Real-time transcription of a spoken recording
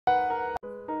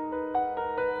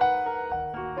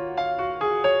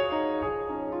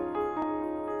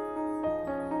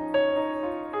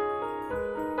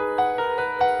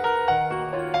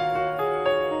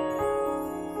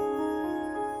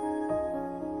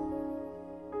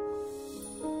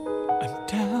I'm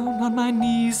down on my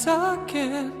knees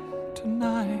again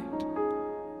tonight.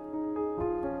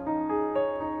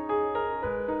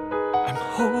 I'm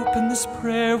hoping this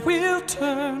prayer will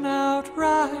turn out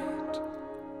right.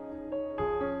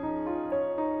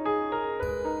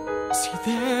 See,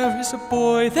 there is a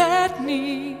boy that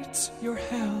needs your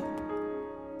help.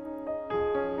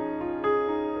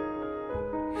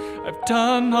 I've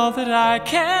done all that I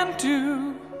can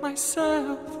do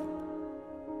myself.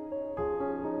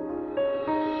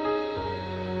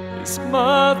 His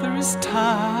mother is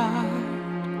tired.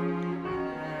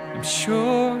 I'm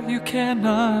sure you can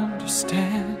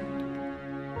understand.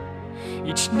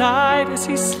 Each night as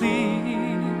he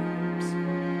sleeps,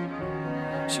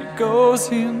 she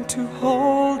goes in to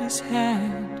hold his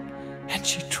hand, and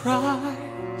she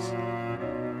tries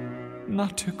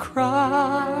not to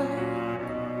cry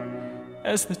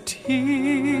as the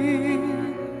tears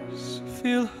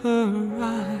fill her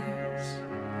eyes.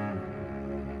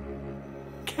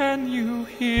 Can you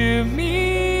hear me?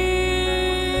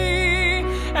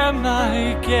 Am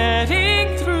I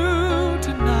getting through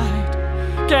tonight?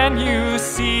 Can you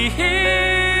see him?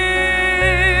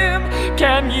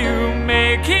 Can you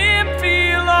make him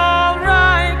feel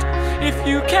alright? If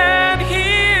you can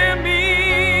hear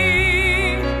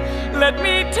me, let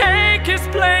me take his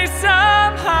place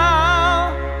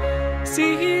somehow.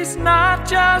 See, he's not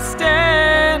just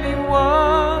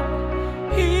anyone,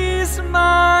 he's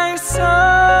my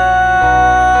son.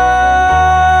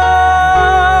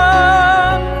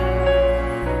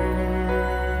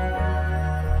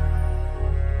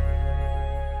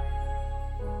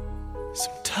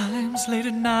 Sometimes late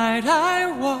at night I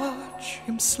watch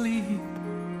him sleep.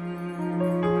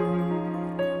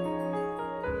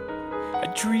 I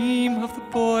dream of the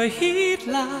boy he'd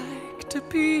like to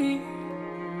be.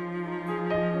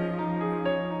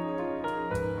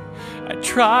 I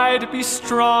try to be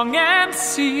strong and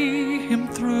see him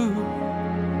through.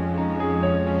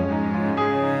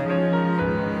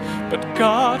 But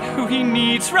God, who he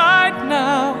needs right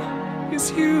now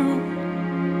is you.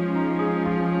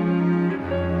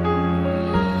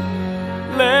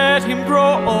 Let him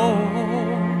grow old,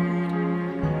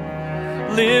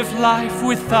 live life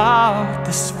without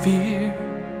this fear.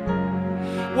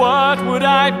 What would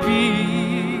I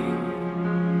be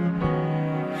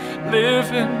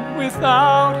living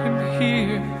without him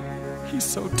here? He's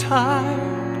so tired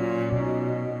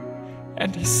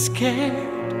and he's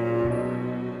scared.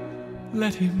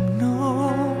 Let him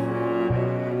know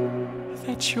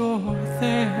that you're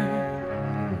there.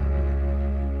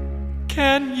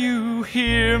 Can you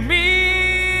hear me?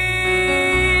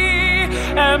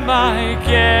 Am I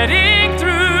getting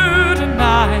through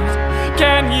tonight?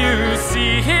 Can you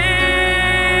see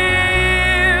him?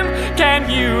 Can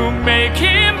you make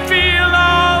him feel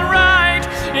alright?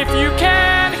 If you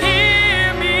can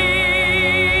hear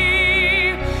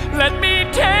me, let me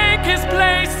take his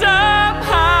place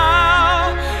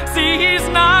somehow. See, he's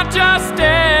not just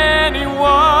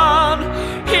anyone,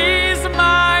 he's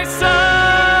my son.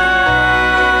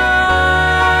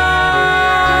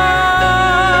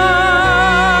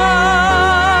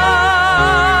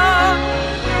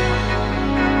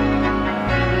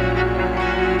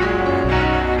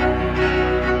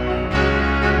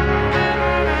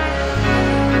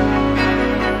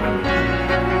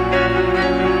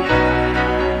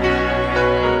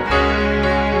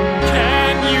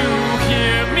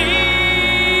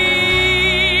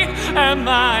 Am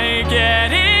I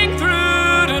getting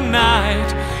through tonight?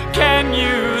 Can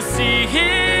you see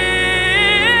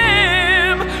him?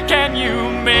 Can you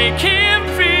make him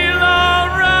feel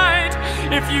alright?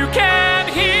 If you can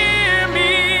hear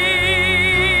me,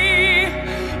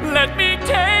 let me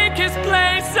take his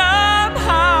place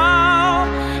somehow.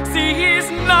 See, he's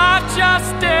not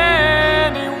just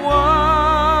anyone.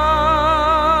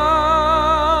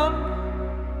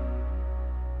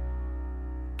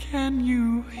 Can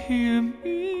you hear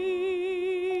me?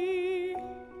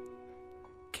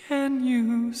 Can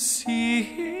you see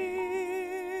him?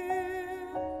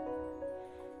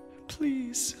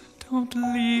 Please don't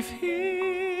leave here.